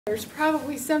There's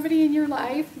probably somebody in your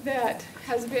life that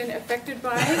has been affected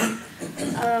by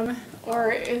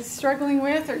or is struggling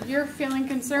with or you're feeling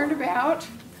concerned about,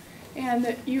 and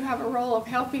that you have a role of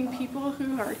helping people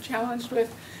who are challenged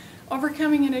with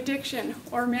overcoming an addiction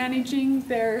or managing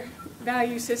their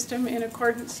value system in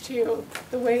accordance to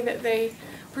the way that they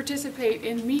participate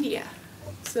in media.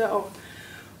 So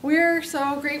we're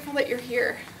so grateful that you're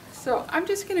here. So I'm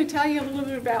just going to tell you a little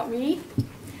bit about me,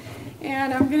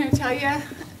 and I'm going to tell you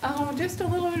just a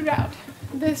little bit about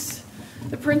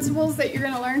the principles that you're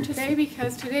going to learn today,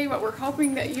 because today what we're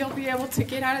hoping that you'll be able to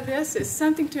get out of this is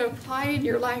something to apply in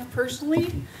your life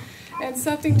personally, and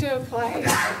something to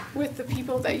apply with the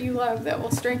people that you love that will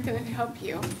strengthen and help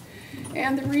you.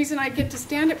 And the reason I get to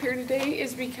stand up here today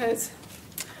is because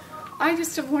I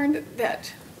just have learned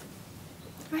that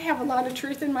I have a lot of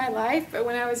truth in my life, but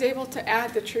when I was able to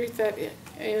add the truth that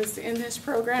is in this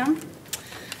program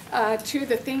to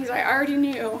the things I already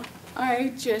knew,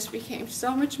 I just became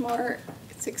so much more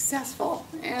successful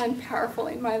and powerful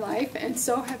in my life, and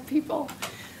so have people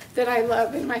that I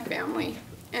love in my family.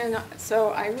 And so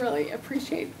I really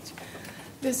appreciate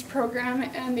this program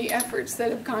and the efforts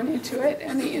that have gone into it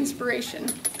and the inspiration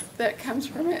that comes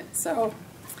from it. So,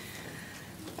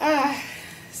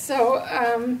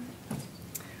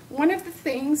 one of the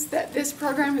things that this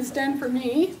program has done for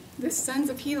me, this Sons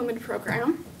of Helaman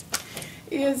program,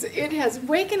 is it has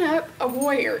waken up a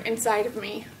warrior inside of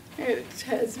me. It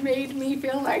has made me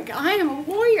feel like I am a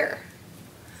warrior.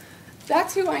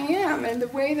 That's who I am, and the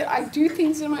way that I do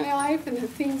things in my life and the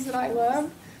things that I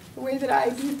love, the way that I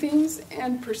do things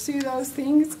and pursue those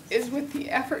things is with the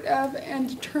effort of and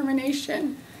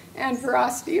determination and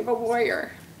veracity of a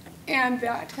warrior. And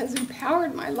that has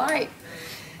empowered my life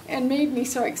and made me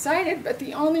so excited. But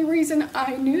the only reason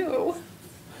I knew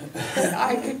that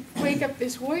I could wake up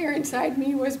this warrior inside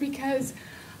me was because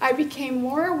I became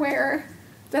more aware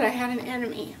that I had an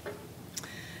enemy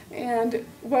and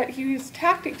what his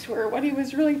tactics were, what he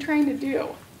was really trying to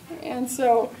do. And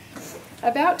so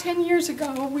about 10 years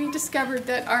ago, we discovered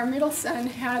that our middle son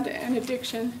had an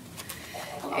addiction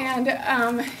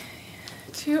and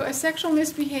to a sexual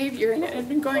misbehavior, and it had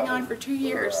been going on for 2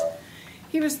 years.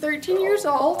 He was 13 years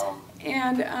old,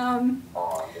 and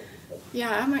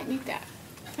yeah, I might need that.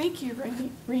 Thank you,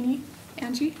 Renee.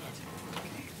 Angie.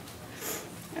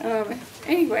 Okay.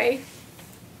 Anyway,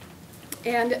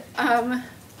 and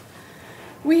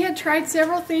we had tried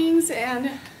several things,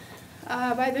 and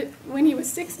when he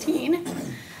was 16,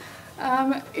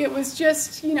 it was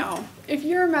just, you know, if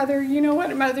you're a mother, you know what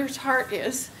a mother's heart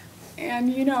is,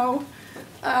 and you know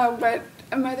what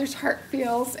a mother's heart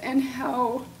feels and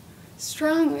how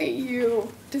strongly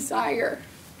you desire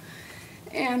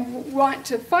and want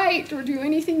to fight or do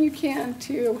anything you can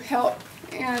to help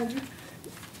and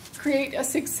create a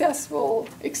successful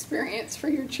experience for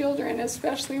your children,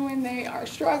 especially when they are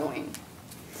struggling.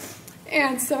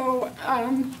 And so,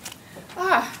 I'm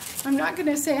not going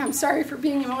to say I'm sorry for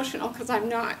being emotional, because I'm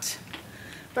not.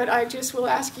 But I just will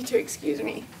ask you to excuse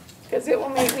me, because it will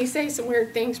make me say some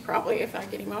weird things probably if I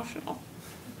get emotional.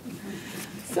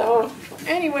 So,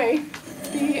 anyway,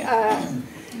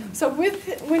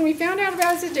 when we found out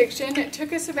about his addiction, it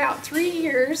took us about 3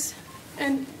 years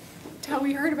until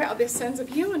we heard about this Sons of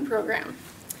Helaman program.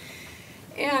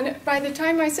 And by the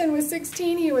time my son was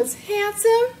 16, he was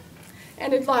handsome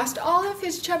and had lost all of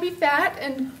his chubby fat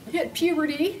and hit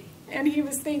puberty, and he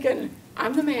was thinking,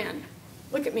 I'm the man.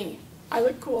 Look at me. I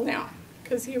look cool now.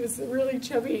 Because he was a really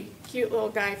chubby, cute little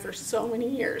guy for so many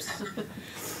years.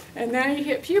 And then he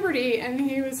hit puberty, and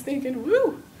he was thinking,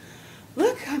 woo,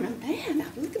 look, I'm a man,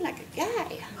 I'm looking like a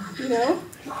guy, you know?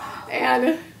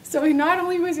 And so he not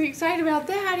only was excited about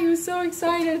that, he was so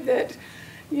excited that,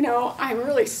 you know, I'm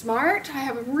really smart, I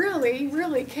have a really,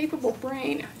 really capable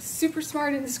brain, I'm super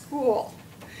smart in school,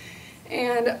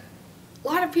 and a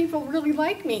lot of people really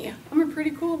like me. I'm a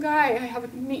pretty cool guy, I have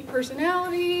a neat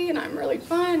personality, and I'm really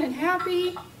fun and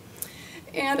happy,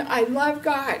 and I love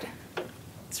God.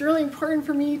 It's really important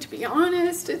for me to be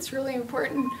honest, it's really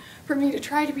important for me to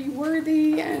try to be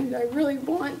worthy, and I really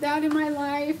want that in my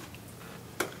life.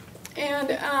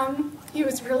 And he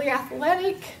was really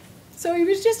athletic, so he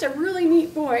was just a really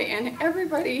neat boy, and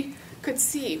everybody could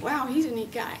see, wow, he's a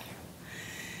neat guy.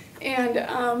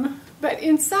 And but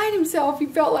inside himself, he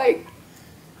felt like,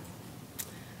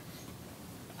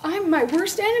 I'm my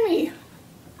worst enemy.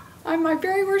 I'm my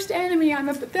very worst enemy. I'm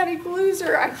a pathetic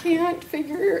loser. I can't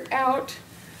figure out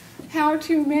how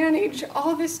to manage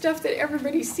all this stuff that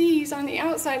everybody sees on the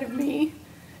outside of me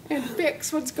and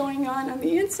fix what's going on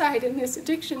the inside in this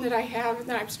addiction that I have and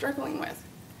that I'm struggling with.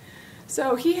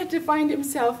 So he had defined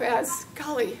himself as,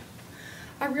 golly,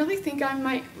 I really think I'm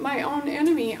my own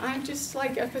enemy. I'm just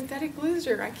like a pathetic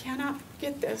loser. I cannot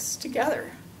get this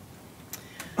together.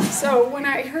 So when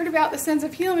I heard about the Sons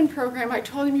of Healing program, I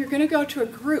told him, you're going to go to a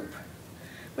group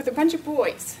with a bunch of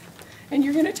boys, and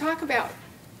you're going to talk about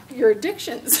your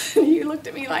addictions. And he looked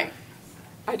at me like,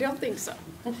 I don't think so.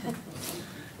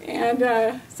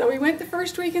 And so we went the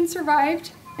first week and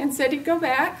survived and said he'd go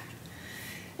back.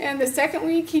 And the second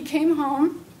week he came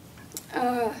home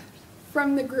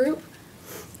from the group,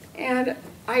 and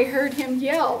I heard him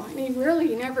yell, and he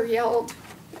really never yelled.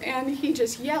 And he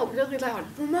just yelled really loud,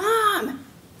 Mom!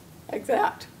 Like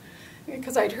that.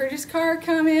 Because I'd heard his car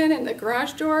come in and the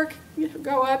garage door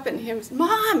go up, and him,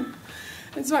 Mom!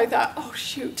 And so I thought, oh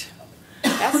shoot,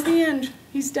 that's the end.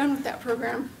 He's done with that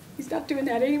program. He's not doing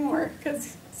that anymore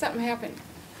because something happened.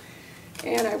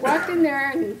 And I walked in there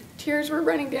and tears were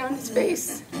running down his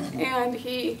face, and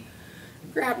he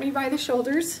grabbed me by the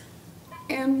shoulders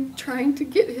and trying to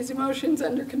get his emotions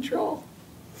under control.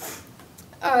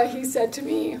 He said to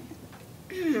me,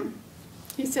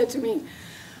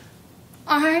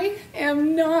 I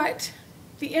am not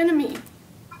the enemy.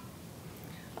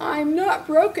 I'm not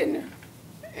broken.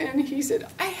 And he said,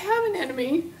 I have an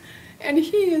enemy, and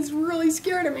he is really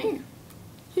scared of me.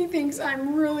 He thinks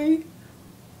I'm really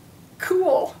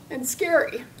cool and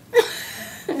scary.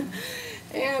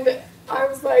 And I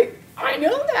was like, I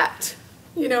know that.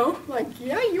 You know, like,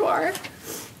 yeah, you are.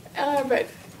 But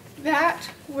that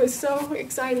was so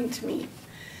exciting to me.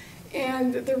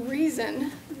 And the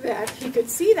reason that he could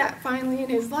see that finally in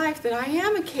his life, that I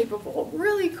am a capable,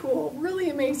 really cool, really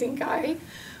amazing guy,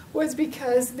 was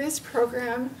because this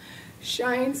program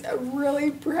shines a really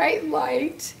bright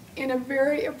light in a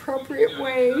very appropriate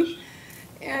way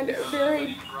and a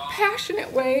very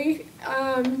passionate way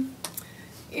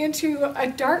into a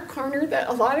dark corner that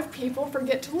a lot of people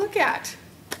forget to look at.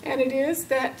 And it is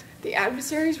that the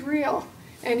adversary is real,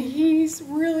 and he's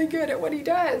really good at what he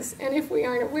does. And if we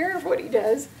aren't aware of what he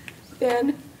does,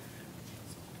 then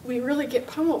we really get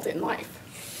pummeled in life.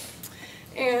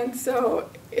 And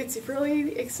so it's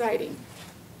really exciting.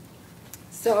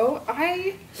 So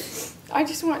I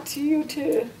just want you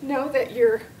to know that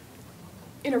you're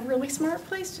in a really smart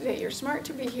place today. You're smart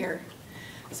to be here.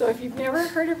 So if you've never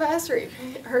heard of us or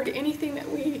heard anything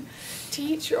that we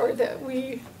teach or that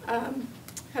we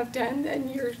have done, then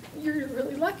you're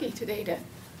really lucky today to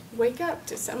wake up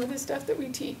to some of the stuff that we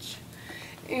teach.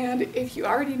 And if you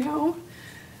already know,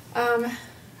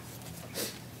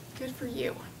 good for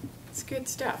you. It's good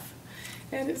stuff,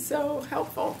 and it's so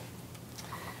helpful.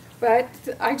 But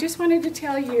I just wanted to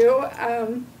tell you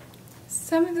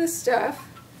some of the stuff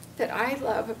that I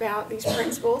love about these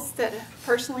principles that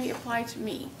personally apply to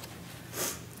me,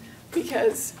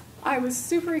 because I was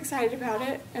super excited about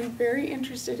it and very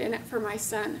interested in it for my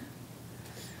son.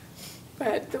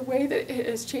 But the way that it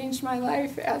has changed my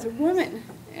life as a woman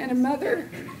and a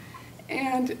mother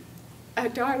and a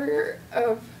daughter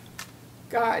of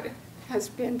God has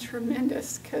been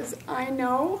tremendous, because I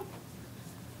know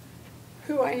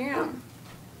who I am,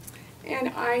 and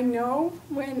I know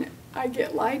when I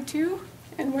get lied to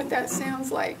and what that sounds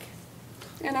like,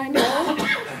 and I know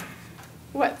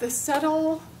what the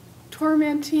subtle,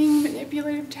 tormenting,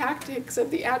 manipulative tactics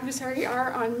of the adversary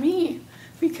are on me,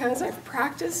 because I've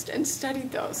practiced and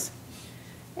studied those.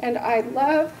 And I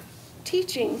love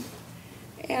teaching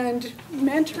and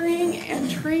mentoring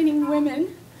and training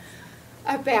women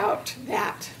about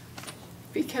that,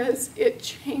 because it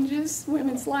changes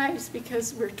women's lives,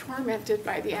 because we're tormented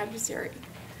by the adversary.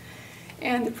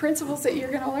 And the principles that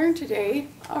you're going to learn today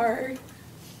are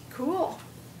cool,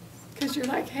 because you're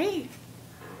like, hey,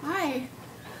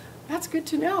 that's good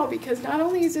to know, because not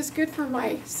only is this good for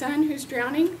my son who's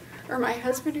drowning, or my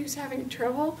husband who's having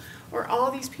trouble, or all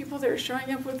these people that are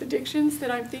showing up with addictions that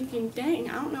I'm thinking,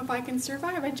 dang, I don't know if I can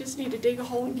survive, I just need to dig a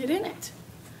hole and get in it.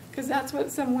 Because that's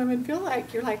what some women feel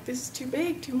like. You're like, this is too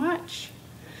big, too much.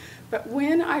 But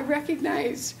when I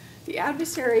recognize the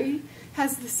adversary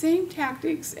has the same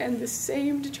tactics and the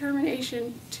same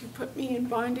determination to put me in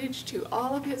bondage to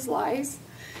all of his lies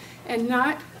and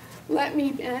not let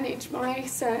me manage my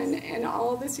son and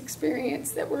all this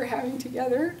experience that we're having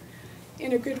together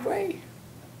in a good way.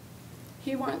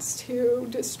 He wants to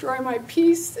destroy my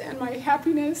peace and my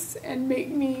happiness and make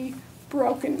me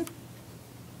broken.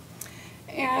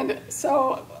 And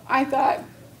so I thought,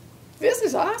 this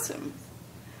is awesome.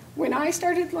 When I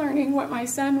started learning what my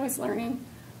son was learning,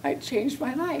 I changed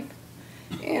my life.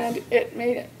 And it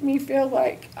made me feel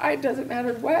like it doesn't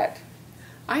matter what.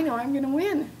 I know I'm going to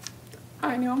win.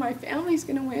 I know my family's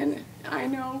going to win. I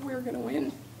know we're going to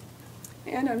win.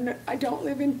 And I don't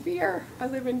live in fear. I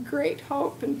live in great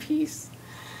hope and peace,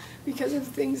 because of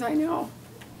things I know.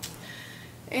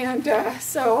 And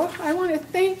so I want to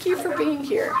thank you for being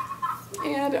here.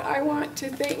 And I want to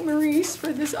thank Maurice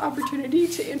for this opportunity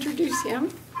to introduce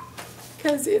him,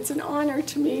 because it's an honor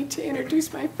to me to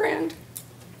introduce my friend.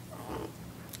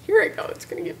 Here I go, it's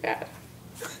going to get bad.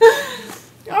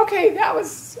 Okay, that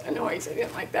was a noise, I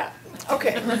didn't like that.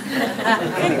 Okay,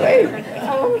 anyway,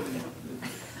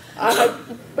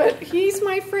 but he's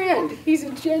my friend. He's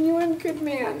a genuine good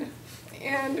man,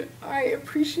 and I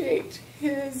appreciate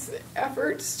his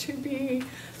efforts to be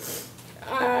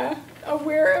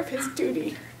aware of his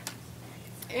duty.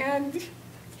 And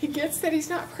he gets that he's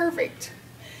not perfect.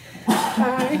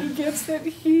 He gets that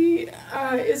he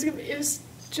is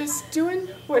just doing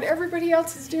what everybody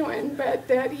else is doing, but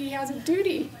that he has a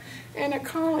duty and a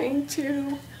calling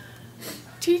to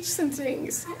teach some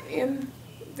things in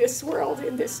this world,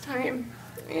 in this time.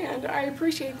 And I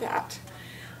appreciate that,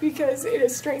 because it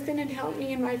has strengthened and helped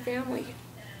me and my family.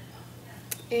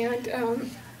 And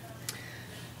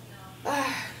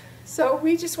so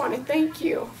we just want to thank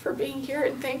you for being here,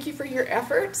 and thank you for your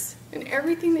efforts and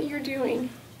everything that you're doing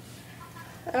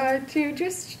to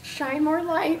just shine more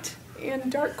light in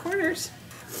dark corners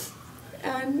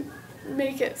and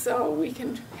make it so we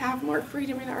can have more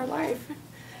freedom in our life.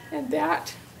 And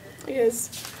that is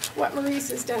what Maurice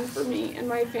has done for me and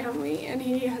my family, and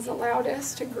he has allowed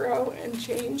us to grow and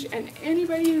change. And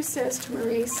anybody who says to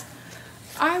Maurice,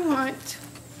 I want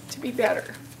to be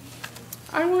better,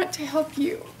 I want to help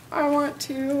you, I want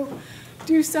to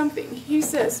do something, he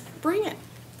says, bring it,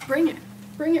 bring it,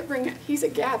 bring it, bring it. He's a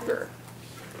gatherer.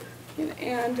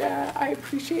 And I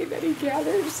appreciate that he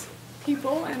gathers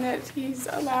people, and that he's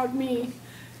allowed me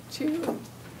to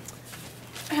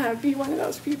be one of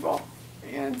those people.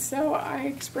 And so I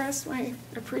express my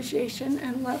appreciation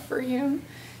and love for him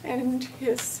and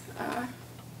his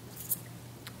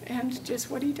and just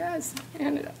what he does.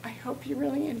 And I hope you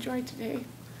really enjoyed today.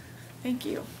 Thank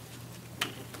you.